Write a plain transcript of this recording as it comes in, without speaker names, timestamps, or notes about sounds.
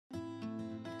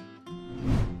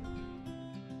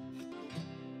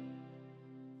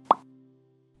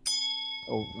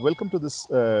Welcome to this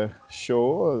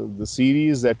show, the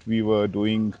series that we were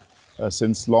doing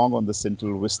since long on the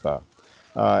Central Vista.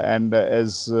 And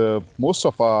as most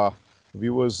of our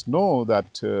viewers know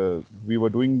that we were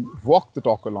doing walk the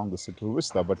talk along the Central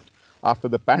Vista, but after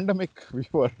the pandemic, we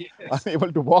were Yes.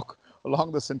 unable to walk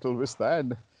along the Central Vista,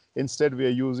 and instead we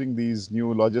are using these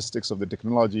new logistics of the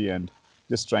technology and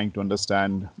just trying to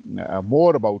understand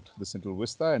more about the Central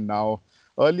Vista. And now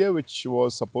earlier, which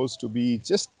was supposed to be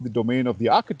just the domain of the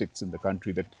architects in the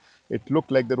country, that it looked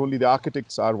like that only the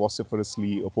architects are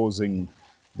vociferously opposing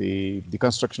the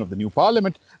construction of the new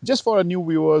parliament. Just for our new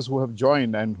viewers who have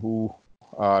joined and who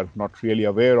are not really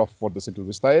aware of what the Central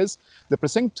Vista is, the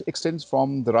precinct extends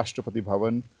from the Rashtrapati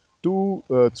Bhavan to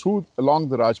through along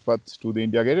the Rajpath to the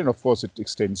India Gate, and of course it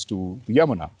extends to the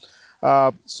Yamuna.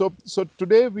 So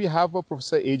today we have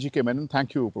Professor AGK Menon.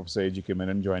 Thank you, Professor AGK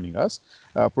Menon, joining us.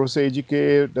 Professor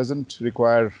AGK doesn't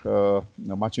require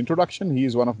much introduction. He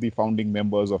is one of the founding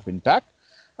members of INTAC.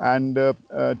 And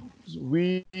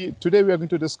today we are going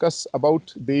to discuss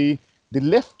about the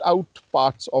left out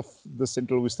parts of the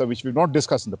Central Vista, which we've not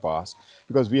discussed in the past,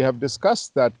 because we have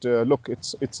discussed that look,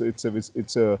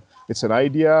 it's an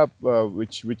idea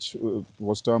which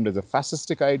was termed as a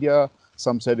fascistic idea.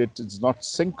 Some said it is not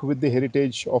sync with the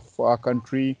heritage of our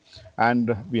country,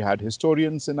 and we had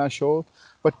historians in our show.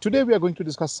 But today we are going to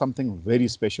discuss something very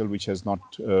special, which has not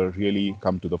really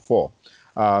come to the fore.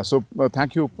 So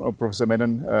thank you, Professor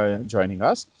Menon, joining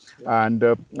us. And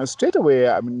straight away,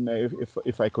 I mean,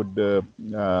 if I could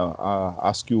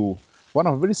ask you one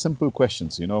of very simple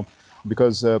questions,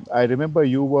 because I remember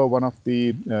you were one of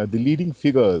the leading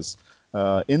figures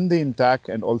in the INTAC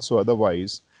and also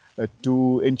otherwise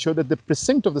to ensure that the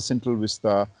precinct of the Central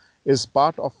Vista is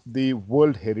part of the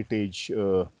World Heritage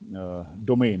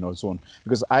domain or zone.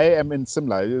 Because I am in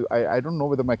Simla. I don't know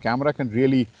whether my camera can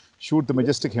really shoot the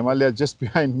majestic Himalaya just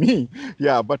behind me.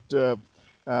 Yeah, but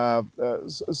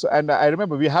and I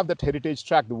remember we have that heritage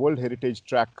track, the World Heritage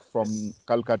track from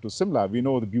Kalka to Simla. We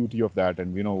know the beauty of that,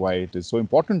 and we know why it is so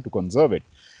important to conserve it.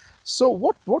 So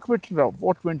what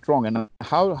went wrong, and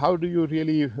how do you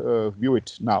really view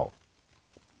it now?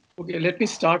 Okay, let me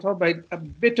start off by a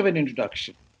bit of an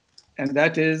introduction. And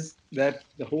that is that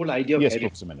the whole idea of Yes, heritage.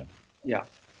 Professor Menon. Yeah.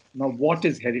 Now, what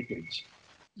is heritage?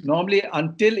 Normally,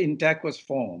 until INTAC was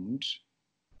formed,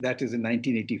 that is in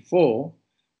 1984,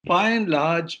 by and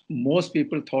large, most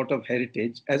people thought of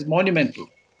heritage as monumental.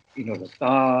 The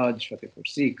Taj, Fatehpur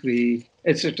Sikri,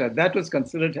 etc. That was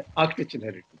considered architectural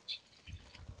heritage.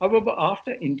 However,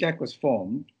 after INTAC was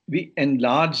formed, we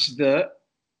enlarged the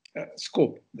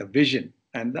scope, the vision,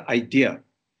 and the idea.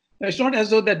 Now, it's not as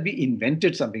though that we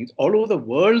invented something. It's all over the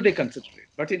world they consider it.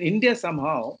 But in India,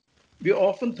 somehow, we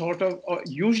often thought of, or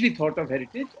usually thought of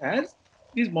heritage as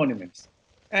these monuments.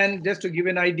 And just to give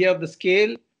an idea of the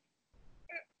scale,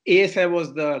 ASI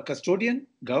was the custodian,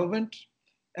 government,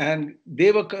 and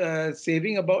they were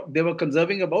conserving about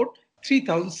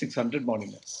 3,600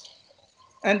 monuments.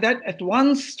 And that at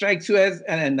once strikes you as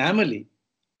an anomaly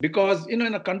because, in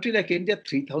a country like India,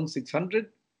 3,600,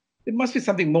 there must be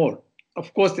something more.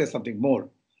 Of course, there's something more.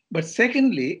 But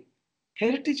secondly,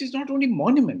 heritage is not only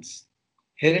monuments.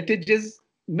 Heritage is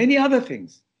many other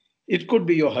things. It could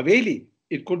be your Haveli.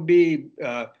 It could be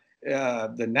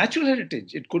the natural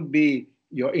heritage. It could be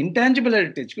your intangible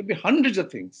heritage. It could be hundreds of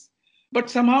things. But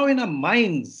somehow in our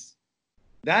minds,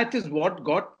 that is what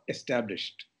got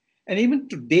established. And even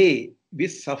today, we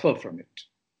suffer from it.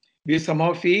 We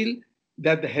somehow feel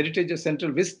that the heritage of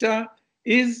Central Vista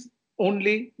is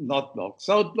only North Block,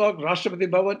 South Block, Rashtrapati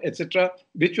Bhavan, etc.,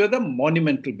 which were the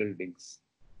monumental buildings.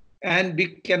 And we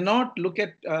cannot look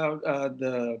at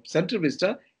the Central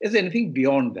Vista as anything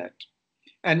beyond that.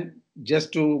 And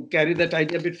just to carry that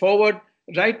idea a bit forward,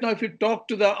 right now, if you talk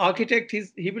to the architect,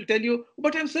 he will tell you,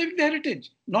 but I'm saving the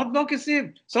heritage. North Block is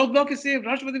saved, South Block is saved,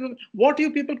 Rashtrapati Bhavan. What are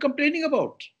you people complaining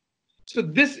about? So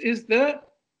this is the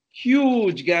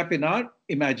huge gap in our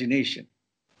imagination.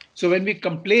 So when we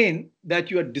complain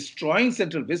that you are destroying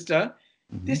Central Vista,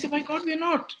 they say, my God, we're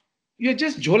not. You're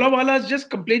just jholawalas just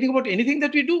complaining about anything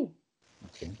that we do.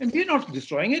 Okay. And we're not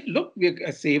destroying it. Look, we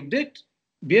saved it.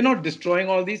 We're not destroying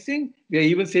all these things. We are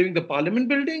even saving the parliament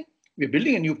building. We're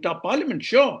building a new parliament,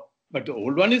 sure. But the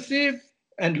old one is saved.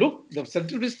 And look, the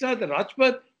Central Vista, the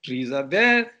Rajpath, trees are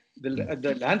there.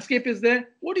 The landscape is there.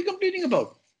 What are you complaining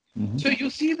about? So you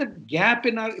see the gap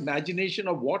in our imagination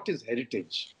of what is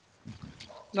heritage.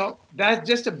 Now, that's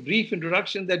just a brief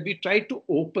introduction that we try to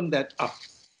open that up.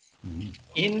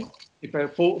 If I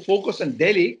focus on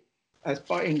Delhi,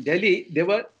 in Delhi, there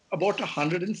were about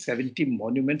 170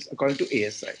 monuments according to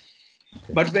ASI.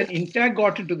 Okay. But when INTAC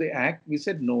got into the act, we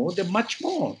said, no, there are much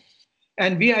more.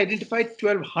 And we identified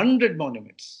 1,200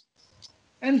 monuments.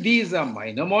 And these are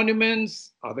minor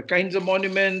monuments, other kinds of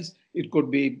monuments. It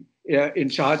could be in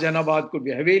Shahjahanabad, could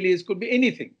be Havelis, could be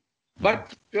anything.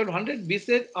 But 1,200, we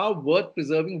said, are worth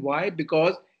preserving. Why?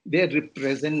 Because they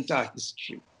represent our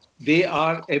history. They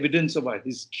are evidence of our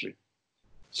history.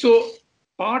 So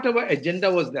part of our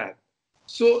agenda was that.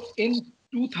 So in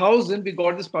 2000, we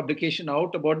got this publication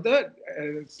out about the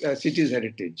city's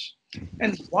heritage.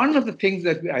 And one of the things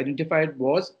that we identified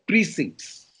was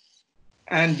precincts.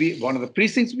 And one of the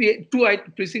precincts, two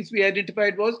precincts we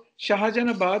identified was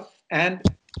Shahjahanabad and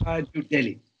New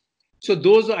Delhi. So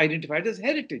those are identified as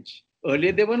heritage.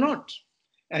 Earlier they were not.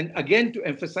 And again, to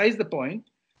emphasize the point,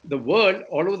 the world,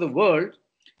 all over the world,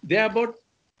 there are about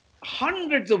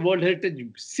hundreds of World Heritage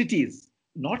cities,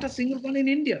 not a single one in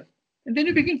India. And then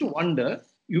you begin to wonder,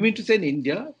 you mean to say in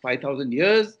India, 5,000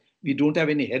 years, we don't have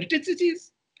any heritage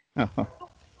cities?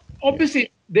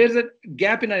 Obviously, there's a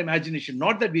gap in our imagination.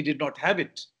 Not that we did not have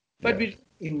it, but we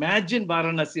imagined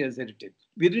Varanasi as heritage.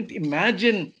 We didn't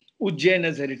imagine Ujjain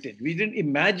as heritage. We didn't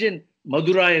imagine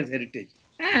Madurai as heritage.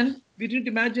 And we didn't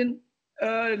imagine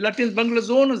Lutyens Bungalow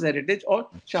Zone as heritage or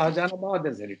Shahjahanabad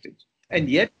as heritage. And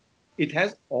yet, it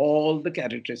has all the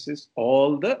characteristics,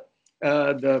 all the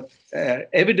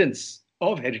evidence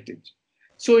of heritage.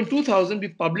 So in 2000, we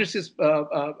published this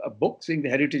a book saying the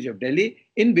heritage of Delhi,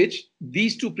 in which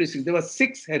these two precincts, there were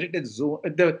 6 heritage zones,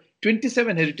 the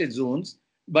 27 heritage zones,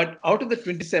 but out of the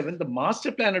 27, the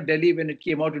master plan of Delhi, when it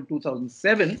came out in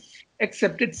 2007,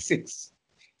 accepted 6.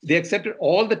 They accepted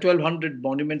all the 1,200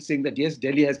 monuments, saying that yes,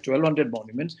 Delhi has 1,200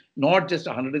 monuments, not just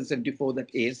 174 that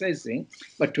ASI is saying,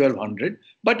 but 1,200.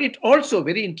 But it also,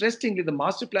 very interestingly, the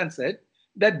master plan said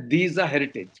that these are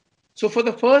heritage. So for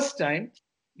the first time,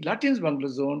 Lutyens Bungalow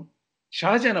Zone,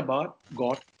 Shahjahanabad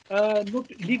got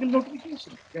legal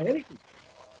notification, the heritage.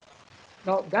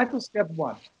 Now, that was step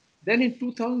one. Then in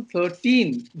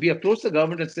 2013, we approached the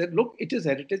government and said, look, it is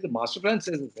heritage. The master plan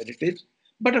says it's heritage.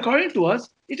 But according to us,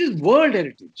 it is world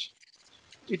heritage.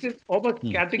 It is of a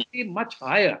category much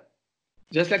higher.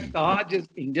 Just like Taj is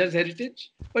India's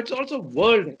heritage, but it's also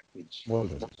world heritage.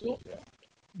 So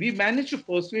we managed to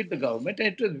persuade the government, and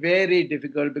it was very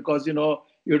difficult because, you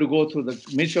have to go through the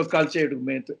Ministry of Culture, you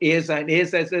have to go to ASI, and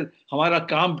ASI says, "Hamara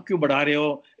kaam kyun badha rahe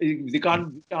ho? We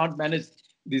can't manage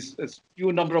this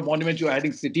few number of monuments, you're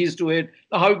adding cities to it.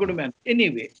 Now, how are you going to manage?"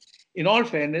 Anyway, in all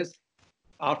fairness,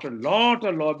 after a lot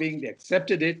of lobbying, they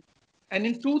accepted it. And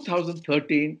in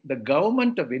 2013, the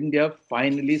government of India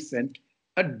finally sent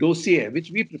a dossier,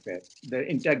 which we prepared, the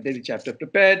Intact Delhi chapter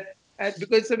prepared,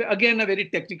 because it's, again, a very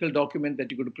technical document that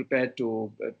you're going to prepare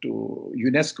to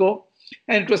UNESCO,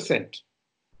 and it was sent.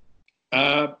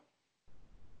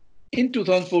 In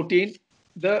 2014,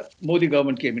 the Modi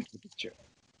government came into the picture.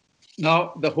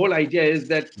 Now, the whole idea is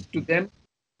that to them,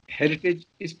 heritage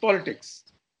is politics.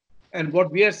 And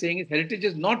what we are saying is heritage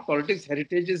is not politics,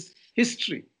 heritage is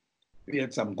history. We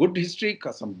had some good history,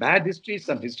 some bad history,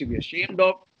 some history we are ashamed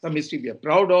of, some history we are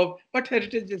proud of, but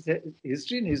heritage is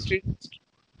history, and history is history.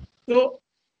 So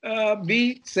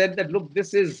we said that, look,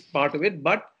 this is part of it,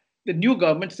 but the new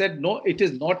government said, no, it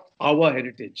is not our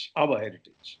heritage, our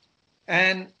heritage.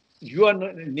 And you are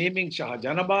naming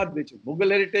Shahjahanabad, which is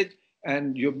Mughal heritage,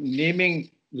 and you're naming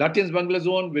Lutyens Bungalow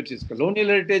Zone, which is colonial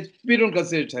heritage. We don't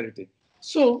consider it heritage.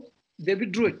 So they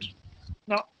withdrew it.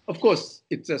 Now, of course,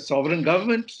 it's a sovereign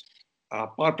government,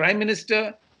 our prime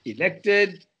minister,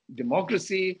 elected,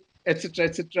 democracy, etc.,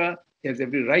 etc. He has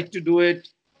every right to do it,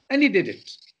 and he did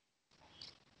it.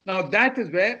 Now, that is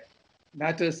where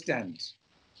matters stands.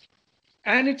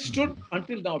 And it stood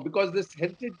until now, because this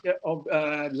heritage of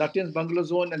Lutyens Bungalow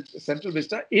Zone and Central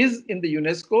Vista is in the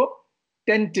UNESCO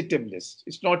tentative list.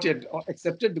 It's not yet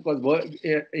accepted because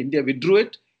India withdrew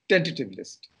it, tentative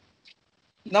list.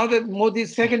 Now that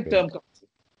Modi's second term comes in,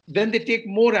 then they take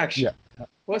more action. Yeah.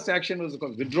 First action was, of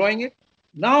course, withdrawing it.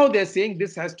 Now they're saying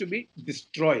this has to be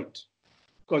destroyed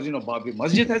because, Babi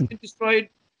Masjid has been destroyed.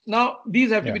 Now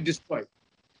these have to be destroyed.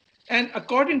 And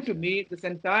according to me, this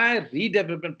entire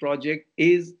redevelopment project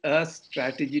is a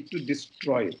strategy to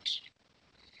destroy it.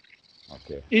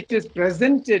 Okay. It is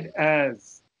presented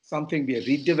as something we are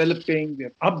redeveloping, we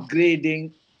are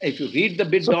upgrading. If you read the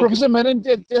bid document... Professor Menon,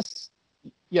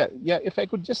 if I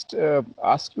could just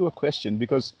ask you a question,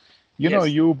 because,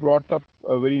 you brought up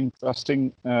a very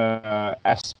interesting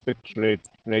aspect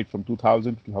right from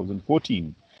 2000 to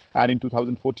 2014. And in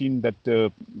 2014, that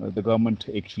the government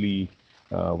actually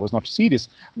was not serious.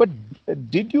 But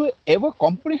did you ever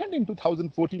comprehend in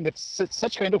 2014 that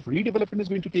such kind of redevelopment is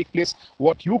going to take place,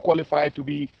 what you qualify to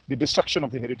be the destruction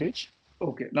of the heritage?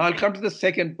 Okay, now I'll come to the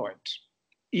second point.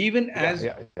 even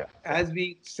Yeah. as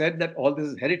we said that all this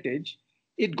is heritage,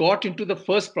 it got into the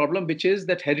first problem, which is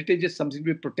that heritage is something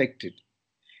to be protected.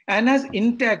 And as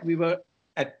intact, we were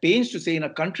at pains to say in a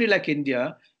country like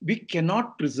India, we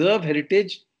cannot preserve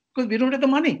heritage because we don't have the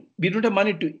money. We don't have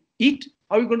money to eat.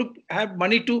 How are we going to have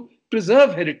money to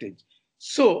preserve heritage?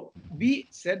 So we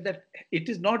said that it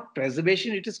is not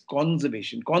preservation, it is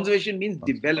conservation. Conservation means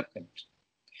development.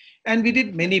 And we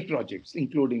did many projects,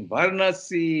 including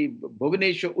Varanasi,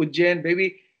 Bhubaneswar, Ujjain, where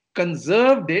we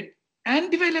conserved it and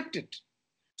developed it.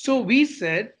 So we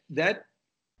said that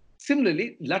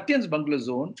similarly, Lutyens Bungalow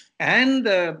Zone and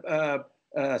the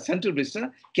Central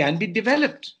Vista can be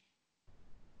developed.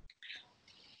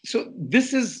 So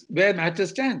this is where matters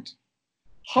stand.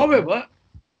 However,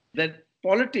 that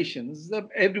politicians,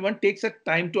 everyone takes a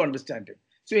time to understand it.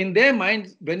 So in their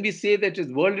minds, when we say that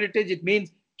it's World Heritage, it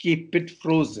means keep it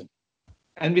frozen.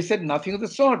 And we said nothing of the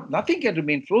sort. Nothing can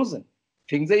remain frozen.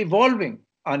 Things are evolving.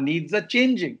 Our needs are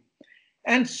changing.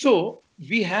 And so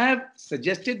we have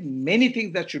suggested many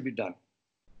things that should be done.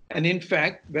 And in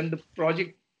fact, when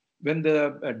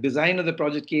the design of the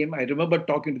project came, I remember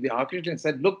talking to the architect and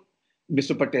said, look,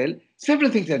 Mr. Patel, several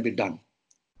things can be done.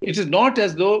 It is not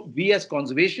as though we as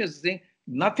conservationists are saying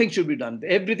nothing should be done.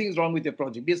 Everything is wrong with your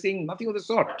project. We are saying nothing of the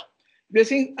sort. We are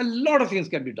saying a lot of things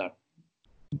can be done.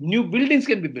 New buildings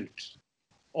can be built.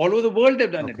 All over the world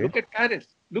they've done it. Look at Paris.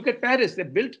 Look at Paris. They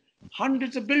built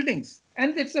hundreds of buildings.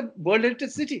 And it's a World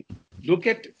Heritage City. Look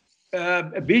at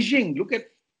Beijing. Look at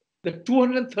the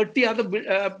 230 other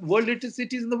World Heritage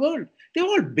cities in the world. They're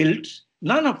all built.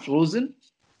 None are frozen.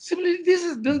 Similarly,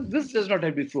 this does not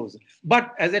have to be frozen.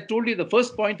 But as I told you, the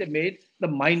first point I made, the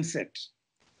mindset.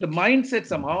 The mindset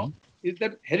somehow is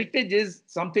that heritage is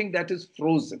something that is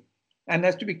frozen and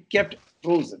has to be kept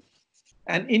frozen.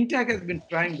 And INTAC has been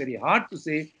trying very hard to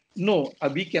say, no,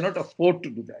 we cannot afford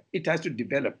to do that. It has to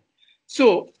develop.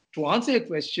 So to answer your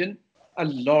question, a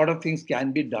lot of things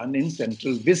can be done in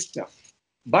Central Vista,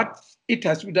 but it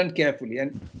has to be done carefully.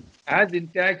 And as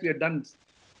INTAC, we have done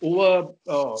over.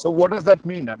 So what does that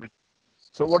mean? I mean,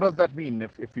 so what does that mean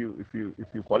if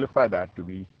you qualify that to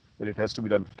be that it has to be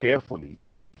done carefully?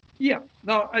 Yeah.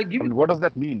 Now I'll give you. What does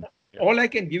that mean? All I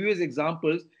can give you is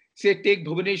examples. Say take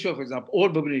Bhubaneswar, for example,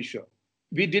 old Bhubaneswar.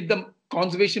 We did the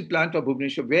conservation plan for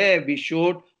Bhubaneswar where we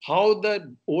showed how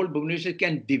the old Bhubaneswar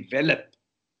can develop.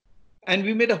 And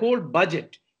we made a whole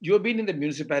budget. You have been in the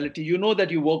municipality. You know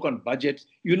that you work on budgets.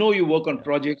 You know you work on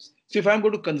projects. So if I'm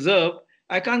going to conserve,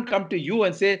 I can't come to you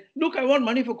and say, look, I want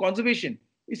money for conservation.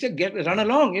 You say, run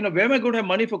along. You know, where am I going to have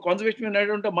money for conservation when I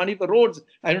don't have money for roads?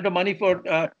 I don't have money for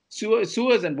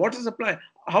sewers and water supply.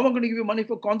 How am I going to give you money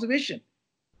for conservation?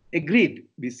 Agreed,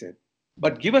 we said.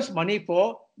 But give us money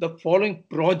for the following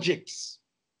projects.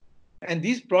 And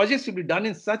these projects will be done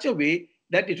in such a way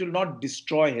that it will not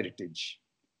destroy heritage.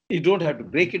 You don't have to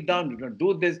break it down. You don't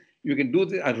do this. You can do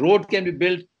this. A road can be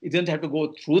built. It doesn't have to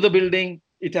go through the building.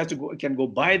 It has to go. It can go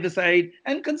by the side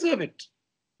and conserve it,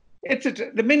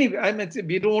 etc. The many. I mean,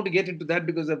 we don't want to get into that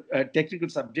because of a technical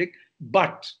subject.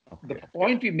 But the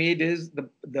point we made is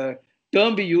the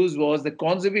term we used was the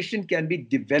conservation can be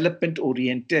development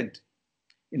oriented.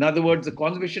 In other words, the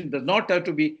conservation does not have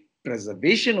to be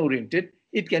preservation oriented.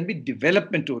 It can be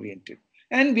development oriented.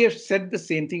 And we have said the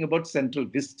same thing about Central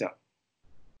Vista.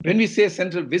 When we say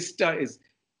Central Vista is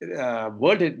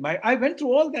World Heritage, I went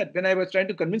through all that when I was trying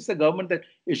to convince the government that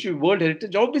it should be World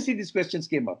Heritage. Obviously, these questions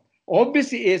came up.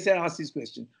 Obviously, ASI asked these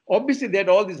questions. Obviously, they had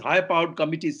all these high-powered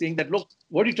committees saying that, look,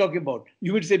 what are you talking about?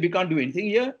 You would say we can't do anything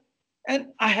here. And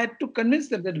I had to convince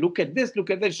them that look at this, look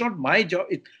at that. It's not my job.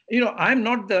 I'm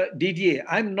not the DDA.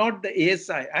 I'm not the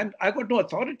ASI. I got no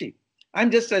authority. I'm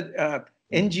just an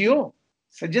NGO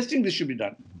suggesting this should be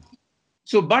done.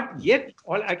 So, but yet,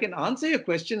 I can answer your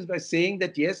questions by saying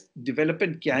that yes,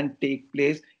 development can take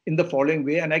place in the following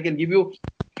way, and I can give you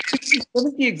 60,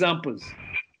 70 examples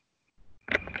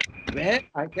where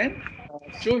I can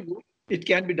show you it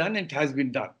can be done and it has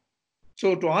been done.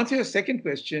 So, to answer your second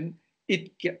question, a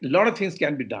lot of things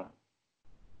can be done.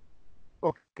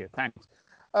 Okay, thanks.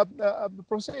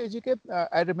 Professor AGK,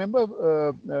 I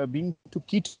remember being to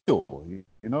Quito,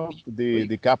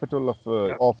 the capital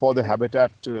of for the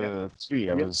Habitat 3.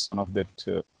 I was one of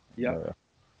that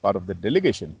part of the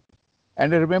delegation,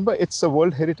 and I remember it's a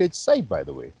World Heritage Site, by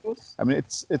the way. I mean,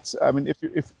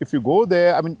 if you go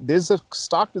there, I mean, there's a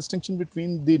stark distinction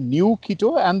between the new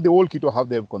Quito and the old Quito, how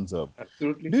they have conserved.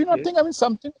 Absolutely. Do you not think, I mean,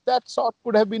 something of that sort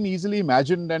could have been easily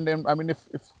imagined? And I mean, if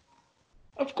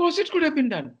of course, it could have been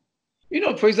done.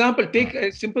 For example, take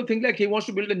a simple thing like he wants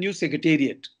to build a new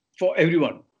secretariat for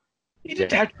everyone.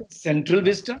 It had Central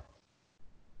Vista.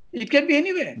 It can be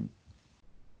anywhere.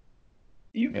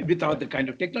 Without the kind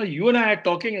of technology. You and I are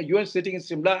talking, you are sitting in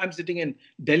Simla, I'm sitting in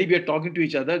Delhi, we are talking to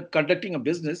each other, conducting a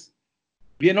business.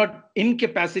 We are not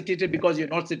incapacitated because you're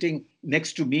not sitting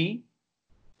next to me.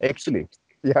 Actually,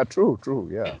 yeah, true,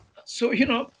 yeah. So,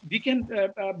 the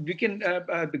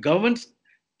governments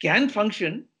can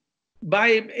function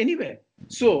by anywhere.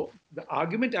 So the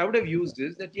argument I would have used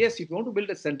is that, yes, if you want to build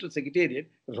a central secretariat,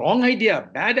 wrong idea,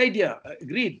 bad idea,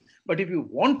 agreed. But if you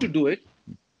want to do it,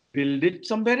 build it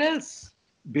somewhere else.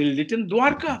 Build it in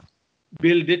Dwarka.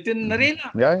 Build it in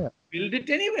Narela. Yeah. Build it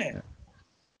anywhere.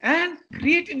 And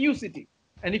create a new city.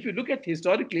 And if you look at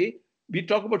historically, we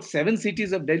talk about 7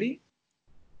 cities of Delhi.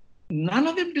 None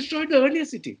of them destroyed the earlier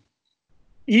city.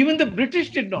 Even the British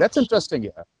did not. That's interesting,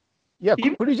 yeah. Yeah,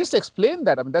 Even, could you just explain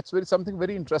that? I mean, that's something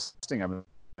very interesting. I mean,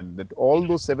 that all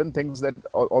those 7 things that,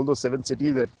 all those 7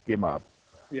 cities that came up,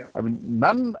 yeah. I mean,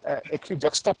 none actually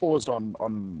juxtaposed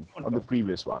on the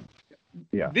previous one.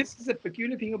 Yeah. This is a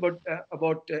peculiar thing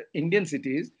about Indian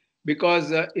cities,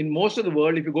 because in most of the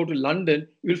world, if you go to London,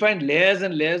 you'll find layers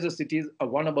and layers of cities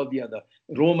one above the other.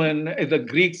 Roman, the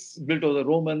Greeks built over the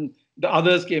Roman, the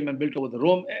others came and built over the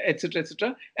Rome, etc.,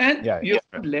 etc. And you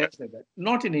have layers like that.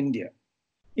 Not in India.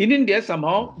 In India,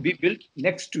 somehow we built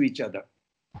next to each other.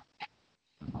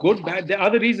 Good, bad. There are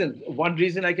other reasons. One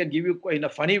reason I can give you in a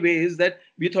funny way is that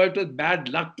we thought it was bad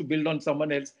luck to build on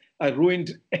someone else,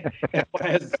 ruined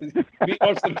empires. We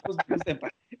also lost this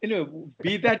empire. Anyway,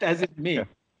 be that as it may,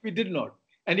 we did not.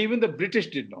 And even the British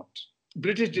did not.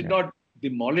 British did not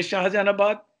demolish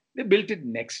Shahjahanabad. They built it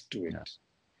next to it.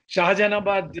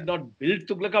 Shahjahanabad did not build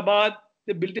Tughlakabad.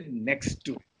 They built it next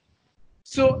to it.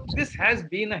 So this has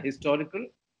been a historical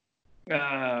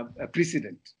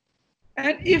precedent.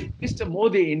 And if Mr.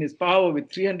 Modi, in his power with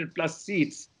 300 plus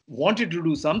seats, wanted to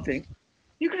do something,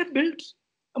 he could have built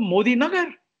a Modi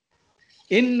Nagar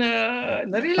in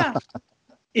Narela,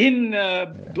 in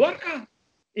Dwarka,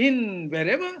 in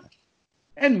wherever,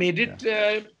 and made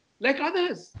it like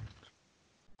others.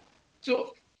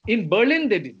 So in Berlin,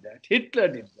 they did that. Hitler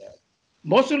did that.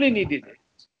 Mussolini did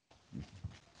it.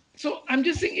 So I'm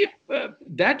just saying, if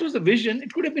that was a vision,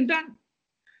 it could have been done.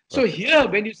 So here,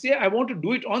 when you say, I want to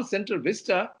do it on Central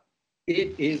Vista,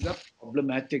 it is a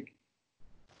problematic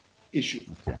issue.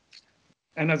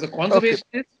 And as a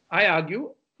conservationist, I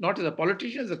argue, not as a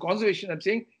politician, as a conservationist, I'm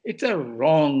saying it's a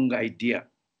wrong idea.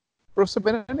 Professor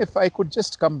Menon, if I could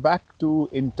just come back to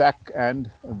INTAC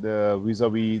and the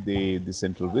vis-a-vis the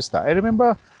Central Vista. I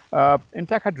remember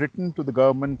INTAC had written to the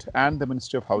government and the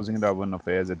Ministry of Housing and Urban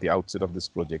Affairs at the outset of this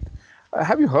project.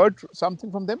 Have you heard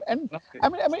something from them? And I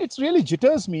mean, it really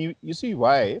jitters me. You see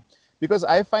why? Because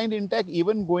I find INTAC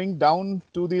even going down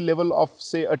to the level of,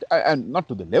 say, and not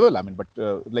to the level, I mean, but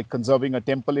like conserving a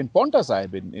temple in Paonta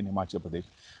Sahib in Himachal Pradesh.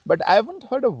 But I haven't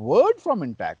heard a word from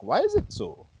INTAC. Why is it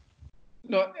so?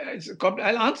 No,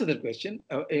 I'll answer that question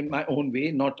in my own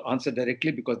way, not answer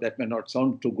directly because that may not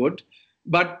sound too good.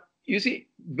 But you see,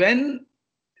 when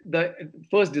the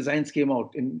first designs came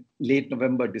out in late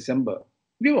November, December,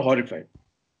 we were horrified.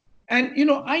 And,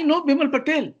 I know Bimal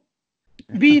Patel.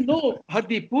 We know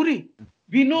Hardeep Puri.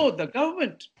 We know the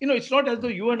government. It's not as though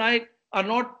you and I are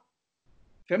not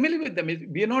familiar with them.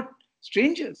 We are not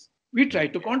strangers. We try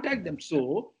to contact them.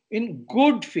 So, in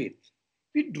good faith,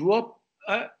 we drew up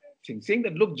a thing saying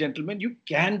that, look, gentlemen, you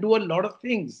can do a lot of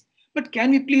things, but can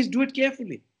we please do it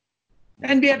carefully?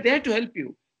 And we are there to help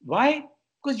you. Why?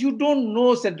 Because you don't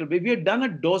know Central Vista. We have done a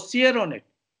dossier on it.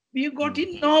 We've got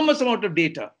enormous amount of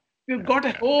data. We've got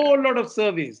a whole lot of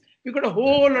surveys. We've got a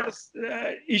whole lot of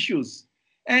issues.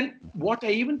 And what I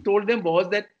even told them was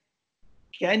that,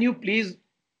 can you please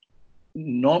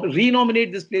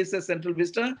renominate this place as Central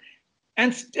Vista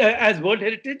and as World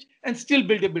Heritage and still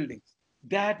build your buildings?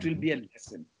 That will be a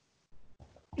lesson.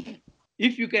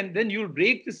 If you can, then you'll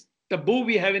break this taboo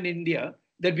we have in India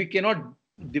that we cannot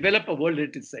develop a World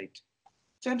Heritage site.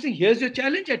 So I'm saying, here's your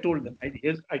challenge, I told them.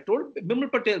 I told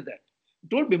Bimal Patel that. I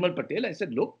told Bimal Patel, I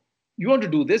said, look, you want to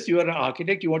do this, you are an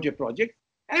architect, you want your project,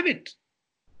 have it.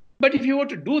 But if you want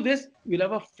to do this, you'll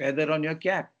have a feather on your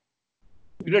cap.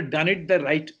 You'll have done it the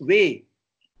right way.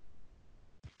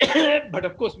 But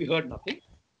of course, we heard nothing.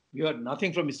 We heard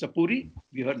nothing from Mr. Puri.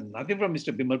 We heard nothing from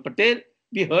Mr. Bimal Patel.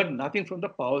 We heard nothing from the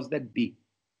powers that be.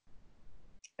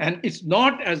 And it's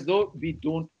not as though we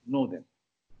don't know them.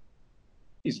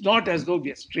 It's not as though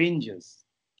we are strangers.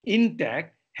 INTAC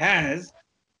has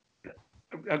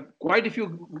quite a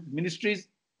few ministries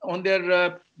on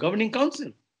their governing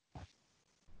council.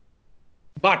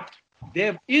 But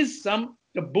there is some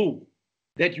taboo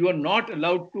that you are not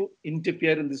allowed to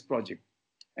interfere in this project.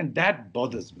 And that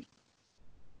bothers me.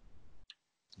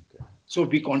 Okay. So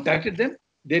we contacted them.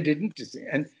 They didn't say.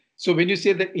 And So when you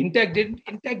say that Intact didn't,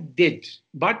 Intact did,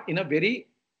 but in a very,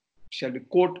 shall we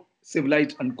quote,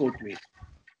 civilized, unquote way.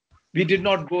 We did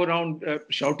not go around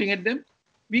shouting at them.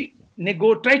 We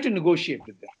try to negotiate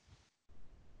with them.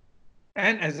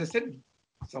 And as I said,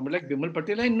 someone like Bimal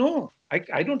Patel, I know.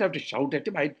 I don't have to shout at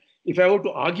him. If I were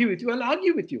to argue with you, I'll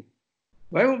argue with you.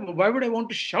 Why would I want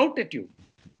to shout at you?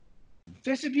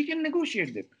 So I said, we can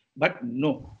negotiate this. But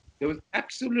no, there was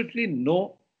absolutely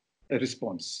no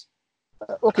response.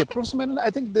 Okay, Professor Menon,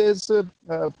 I think there's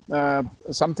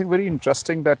something very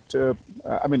interesting that,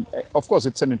 I mean, of course,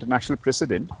 it's an international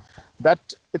precedent that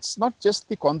it's not just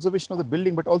the conservation of the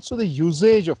building, but also the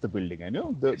usage of the building,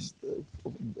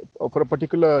 for a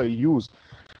particular use.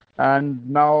 And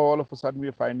now all of a sudden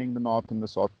we're finding the North and the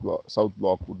South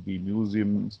Block would be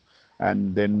museums.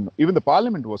 And then even the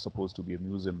parliament was supposed to be a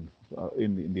museum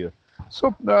in India.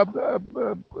 So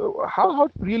how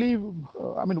really,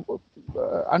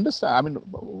 understand, I mean,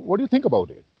 what do you think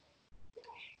about it?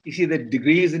 You see, the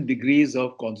degrees and degrees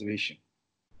of conservation.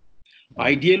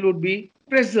 Ideal would be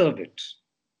preserve it.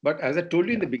 But as I told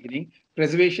you in the beginning,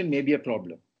 preservation may be a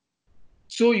problem.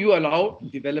 So you allow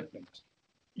development.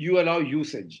 You allow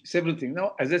usage, several things.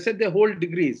 Now, as I said, they hold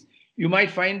degrees. You might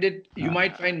find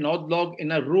North Block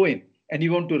in a ruin and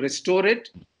you want to restore it.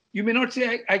 You may not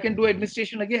say, I can do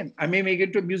administration again. I may make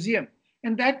it to a museum.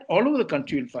 And that all over the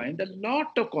country you'll find a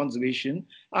lot of conservation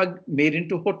are made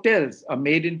into hotels, are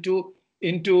made into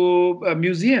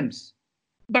museums.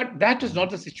 But that is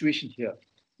not the situation here.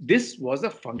 This was a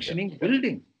functioning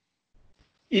building.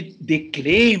 They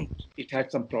claimed it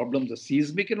had some problems, the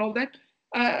seismic and all that.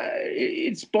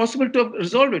 It's possible to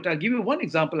resolve it. I'll give you one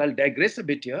example. I'll digress a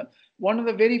bit here. One of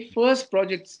the very first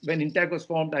projects when Intact was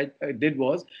formed, I did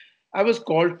was, I was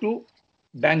called to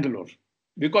Bangalore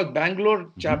because Bangalore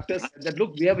chapter said that,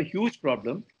 look, we have a huge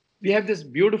problem. We have this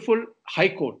beautiful high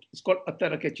court. It's called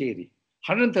Attara Kacheri,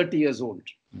 130 years old.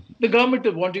 The government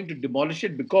is wanting to demolish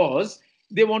it because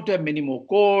they want to have many more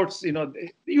courts, the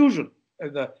usual.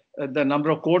 The number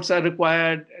of courts are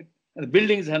required. The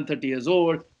building is 130 years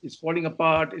old. It's falling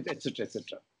apart, etc.,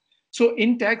 etc. So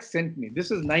Intact sent me. This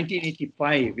is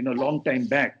 1985, a long time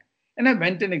back. And I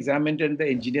went and examined, and the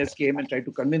engineers came and tried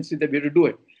to convince me that we had to do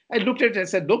it. I looked at it and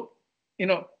said, look,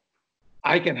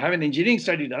 I can have an engineering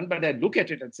study done, but I look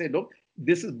at it and say, look,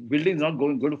 this building is not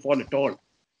going to fall at all.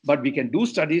 But we can do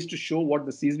studies to show what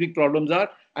the seismic problems are.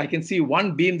 I can see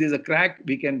one beam, there's a crack,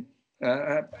 we can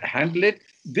handle it.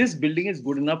 This building is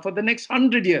good enough for the next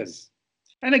 100 years.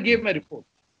 And I gave my report.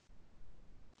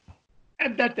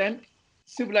 At that time,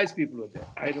 civilized people were there.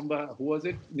 I remember, who was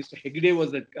it? Mr. Hegde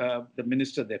was the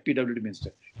minister there, PWD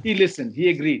minister. He listened, he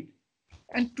agreed.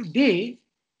 And today,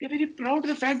 they're very proud of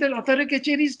the fact that Attara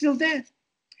Kacheri is still there.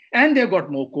 And they've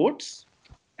got more courts,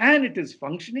 and it is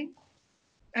functioning.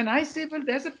 And I say, well,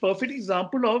 there's a perfect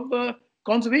example of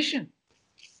conservation.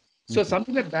 So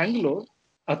something like Bangalore,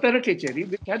 Attara Kacheri,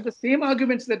 which had the same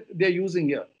arguments that they're using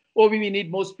here. Oh, we need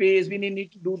more space, we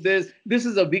need to do this. This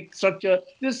is a weak structure,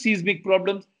 there's seismic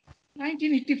problems.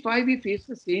 1985, we faced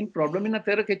the same problem in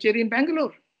Attara Kacheri in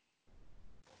Bangalore.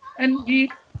 And we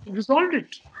resolved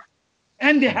it.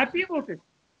 And they're happy about it.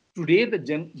 Today,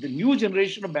 the new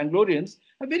generation of Bangaloreans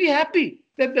are very happy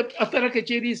that the Attara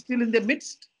Kacheri is still in their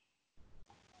midst.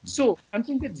 So I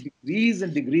think that degrees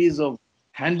and degrees of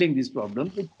handling these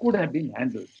problems, it could have been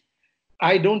handled.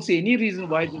 I don't see any reason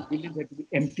why these buildings had to be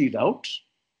emptied out.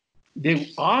 There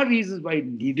are reasons why it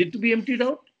needed to be emptied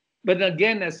out. But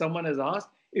again, as someone has asked,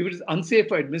 if it is unsafe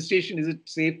for administration, is it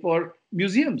safe for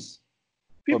museums?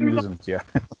 For museums, yeah.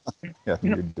 Yeah, we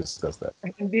did discuss that.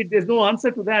 Indeed, there's no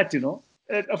answer to that,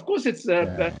 Of course, it's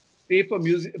safe for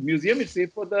museum, it's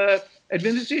safe for the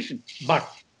administration. But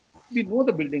we know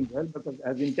the building well because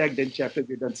as Intact did chapter,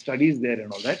 we've done studies there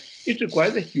and all that. It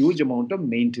requires a huge amount of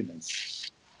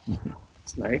maintenance.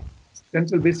 It's like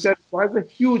Central Vista requires a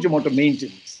huge amount of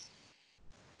maintenance.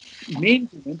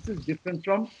 Maintenance is different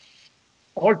from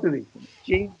alteration,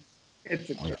 change,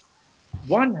 etc.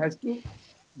 One has to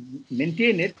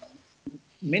maintain it,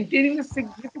 maintaining the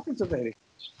significance of the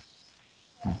heritage.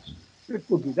 So it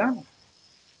could be done.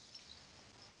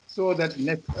 So that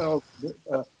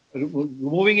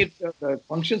removing it,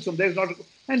 functions from there is not.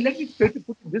 And let me try to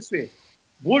put it this way: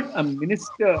 would a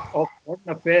minister of foreign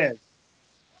affairs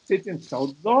sit in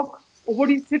South Block, or would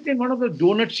he sit in one of the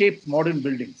donut-shaped modern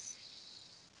buildings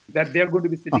that they are going to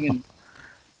be sitting in?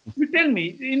 You tell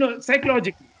me,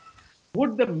 psychologically,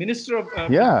 would the minister of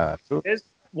affairs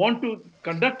want to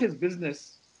conduct his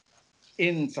business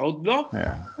in South Block?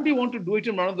 Yeah. Would he want to do it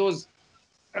in one of those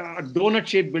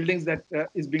donut-shaped buildings that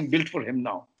is being built for him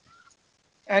now?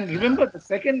 And remember the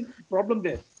second problem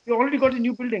there. You already got a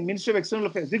new building, Ministry of External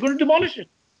Affairs. They're going to demolish it.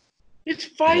 It's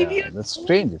 5 years That's old.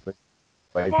 strange.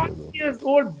 5 years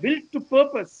old, built to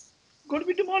purpose. Going to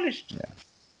be demolished. Yeah.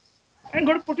 And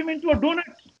going to put him into a donut.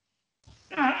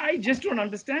 I just don't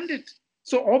understand it.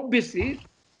 So obviously,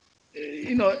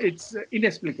 it's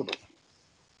inexplicable.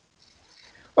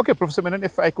 Okay, Professor Menon,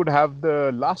 if I could have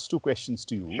the last two questions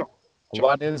to you. Sure.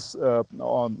 One is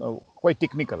on quite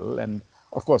technical, and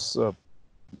of course, and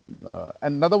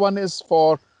another one is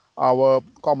for our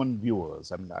common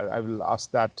viewers. I mean, I will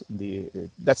ask that.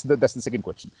 That's the second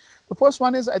question. The first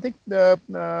one is, I think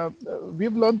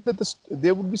we've learned that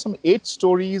there would be some 8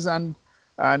 stories and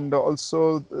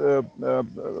also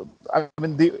I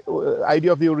mean the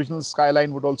idea of the original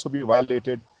skyline would also be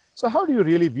violated. So how do you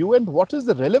really view, and what is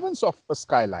the relevance of a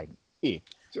skyline? A.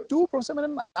 Sure. 2, Professor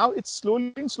Menon, now it's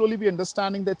slowly be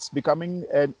understanding that it's becoming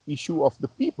an issue of the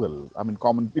people. I mean,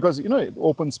 common, because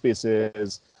open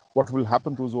spaces, what will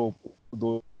happen to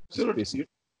those spaces?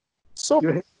 So,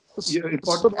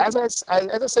 as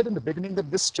I said in the beginning,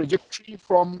 that this trajectory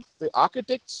from the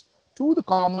architects to the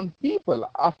common people,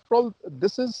 after all,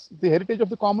 this is the heritage of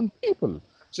the common people.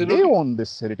 Absolutely. They own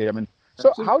this heritage. I mean, so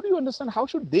absolutely. How do you understand, how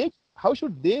should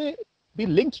they be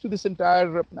linked to this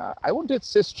entire, I won't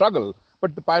say struggle,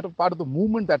 but the part of the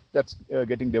movement that's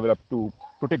getting developed to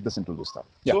protect the Central Vista?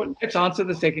 Yeah. So let's answer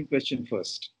the second question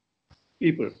first.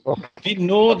 People. Okay. We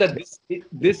know that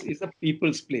this is a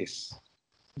people's place.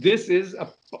 This is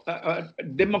a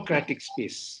democratic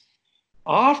space.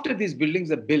 After these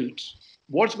buildings are built,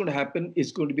 what's going to happen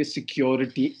is going to be a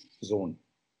security zone.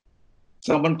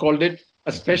 Someone called it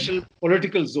a special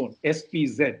political zone,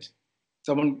 SPZ.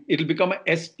 It'll become a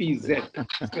SPZ.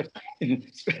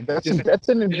 that's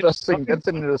an interesting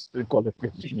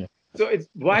qualification. Yeah. So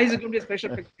why is it going to be a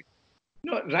special?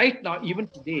 Right now, even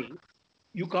today,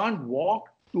 you can't walk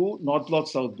to North Block,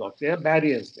 South Block. There are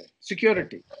barriers there,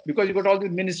 security, because you got all the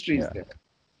ministries there.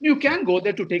 You can go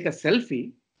there to take a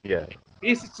selfie. Yeah,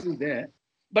 Space is still there,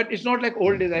 but it's not like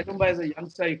old days. I remember as a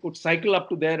youngster, I could cycle up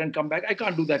to there and come back. I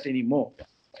can't do that anymore.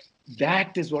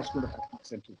 That is what's going to happen in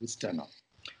Central Vista now.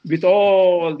 With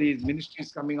all these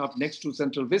ministries coming up next to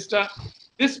Central Vista,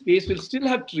 this space will still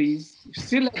have trees,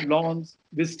 still have lawns,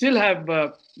 will still have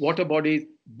water bodies,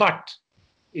 but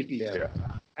it will have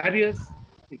barriers,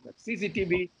 it will have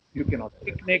CCTV, you cannot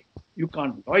picnic, you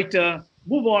can't loiter,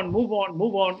 move on,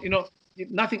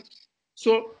 nothing.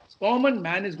 So common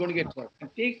man is going to get hurt. And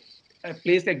take a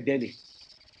place like Delhi,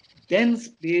 dense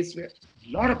place where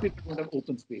a lot of people don't have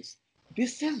open space.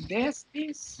 This is their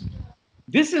space.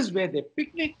 This is where they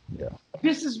picnic. Yeah.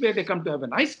 This is where they come to have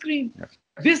an ice cream. Yeah.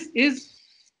 This is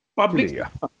public. Yeah.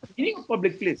 Meaning of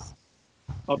public place.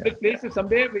 Public place is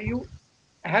somewhere where you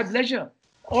have leisure.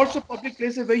 Also public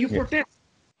places where you protest.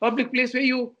 Public place where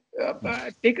you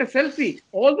take a selfie.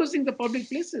 All those things are public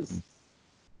places.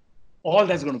 All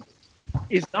that's going to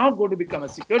is now going to become a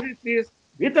security place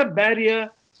with a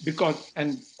barrier, because,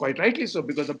 and quite rightly so,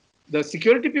 because the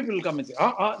security people will come and say,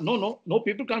 no,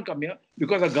 people can't come here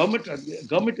because our government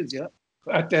is here.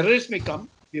 A terrorist may come.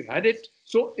 We've had it.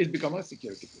 So it's become a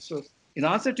security place. So in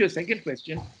answer to your second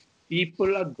question,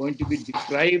 people are going to be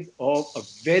deprived of a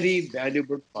very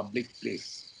valuable public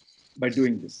place by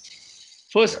doing this.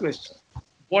 First question,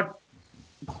 what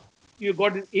you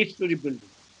got an 8-story building.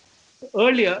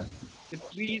 Earlier, the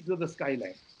trees were the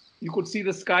skyline. You could see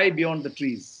the sky beyond the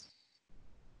trees.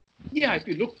 Yeah, if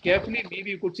you look carefully,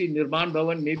 maybe you could see Nirman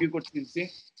Bhavan, maybe you could see this thing.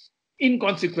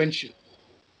 Inconsequential.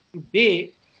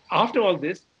 Today, after all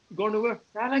this, you're going to have a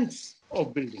phalanx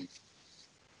of buildings.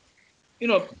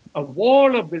 A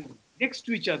wall of buildings next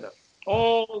to each other,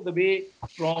 all the way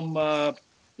from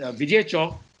Vijay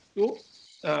Chowk to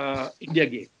India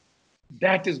Gate.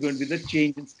 That is going to be the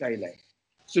change in skyline.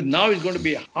 So now it's going to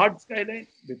be a hard skyline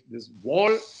with this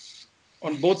wall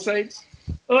on both sides.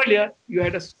 Earlier, you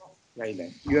had a soft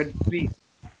skyline. You had trees.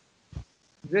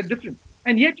 They're different.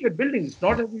 And yet you had buildings. It's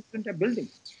not as if you didn't have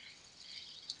buildings.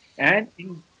 And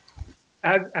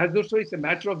as though so it's a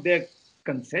matter of their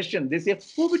concession, they say,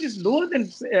 but it is lower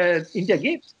than India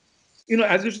Gate.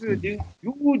 As if they're doing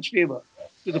huge favor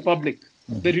to the public.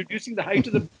 They're reducing the height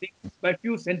of the building by a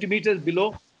few centimeters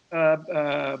below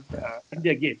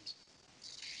India Gate.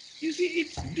 You see,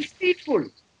 it's deceitful.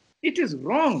 It is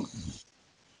wrong.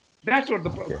 That's what the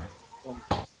problem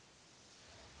is.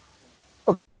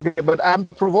 Okay, but I'm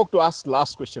provoked to ask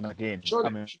last question again. Sure.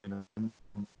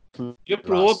 You're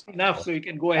provoked enough, so you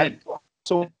can go ahead.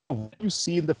 So, what do you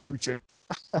see in the future?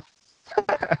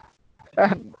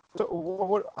 And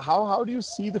So how do you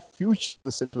see the future of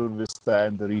the Central Vista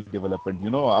and the redevelopment?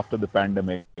 After the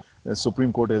pandemic, the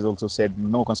Supreme Court has also said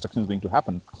no construction is going to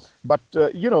happen. But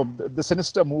the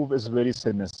sinister move is very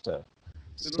sinister.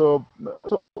 So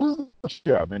what is the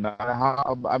future?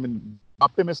 I mean,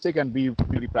 optimistic and be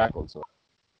really practical also.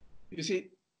 You see,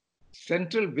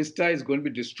 Central Vista is going to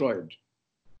be destroyed.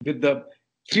 With the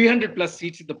 300 plus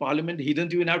seats in the parliament, he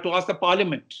doesn't even have to ask the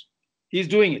parliament. He's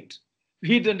doing it.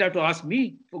 He doesn't have to ask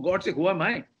me. For God's sake, who am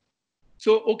I?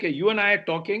 So, okay, you and I are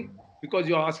talking because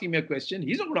you're asking me a question.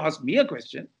 He's not going to ask me a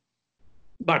question.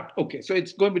 But, okay, so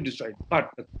it's going to be destroyed. But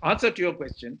the answer to your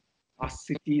question, our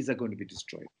cities are going to be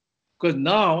destroyed. Because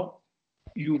now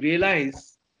you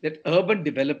realize that urban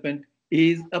development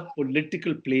is a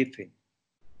political plaything.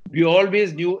 We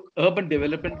always knew urban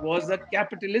development was a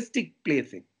capitalistic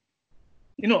plaything.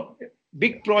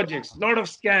 Big projects, lot of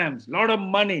scams, lot of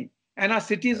money, and our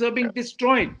cities are being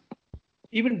destroyed.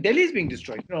 Even Delhi is being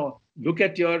destroyed. Look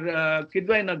at your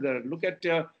Kidwai Nagar, look at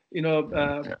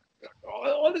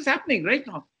all this happening right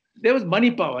now. There was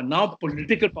money power. Now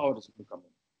political power is going to come in.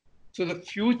 So the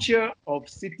future of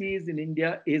cities in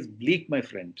India is bleak, my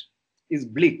friend, is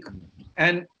bleak.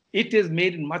 And it is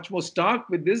made much more stark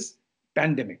with this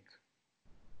pandemic.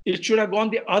 It should have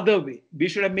gone the other way. We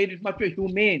should have made it much more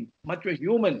humane, much more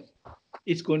human.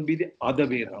 It's going to be the other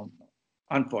way around now,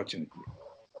 unfortunately.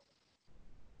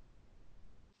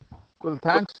 Well,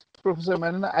 thanks, Professor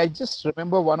Menon. I just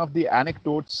remember one of the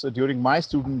anecdotes during my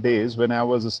student days when I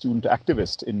was a student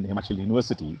activist in Himachal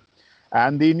University,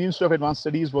 and the Indian Institute of Advanced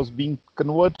Studies was being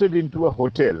converted into a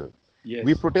hotel. Yes.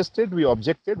 We protested, we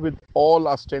objected with all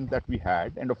our strength that we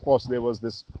had. And of course, there was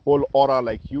this whole aura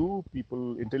like you,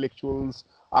 people, intellectuals,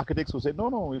 architects who said,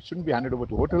 no, it shouldn't be handed over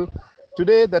to hotel.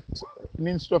 Today, that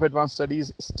Indian Institute of Advanced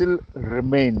Studies still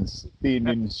remains the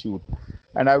Indian Institute.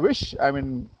 And I wish, I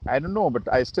don't know,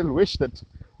 but I still wish that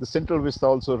the Central Vista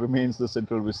also remains the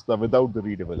Central Vista without the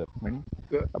redevelopment.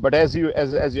 Yeah. But as you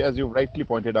rightly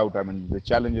pointed out, the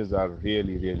challenges are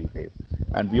really, really big.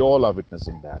 And we all are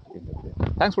witnessing that in the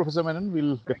day. Thanks, Professor Menon.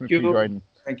 We'll definitely join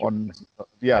on,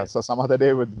 so some other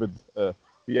day with on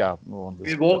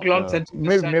this. We'll walk along Central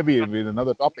Vista. Maybe with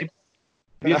another topic.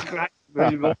 We'll cry.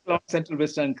 We'll walk along Central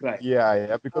Vista and cry.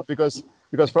 Yeah, because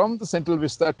from the Central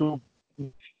Vista to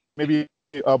maybe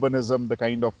urbanism, the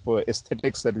kind of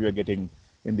aesthetics that we are getting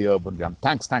in the urban realm.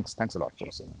 Thanks a lot,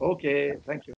 Professor. Okay,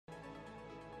 thank you.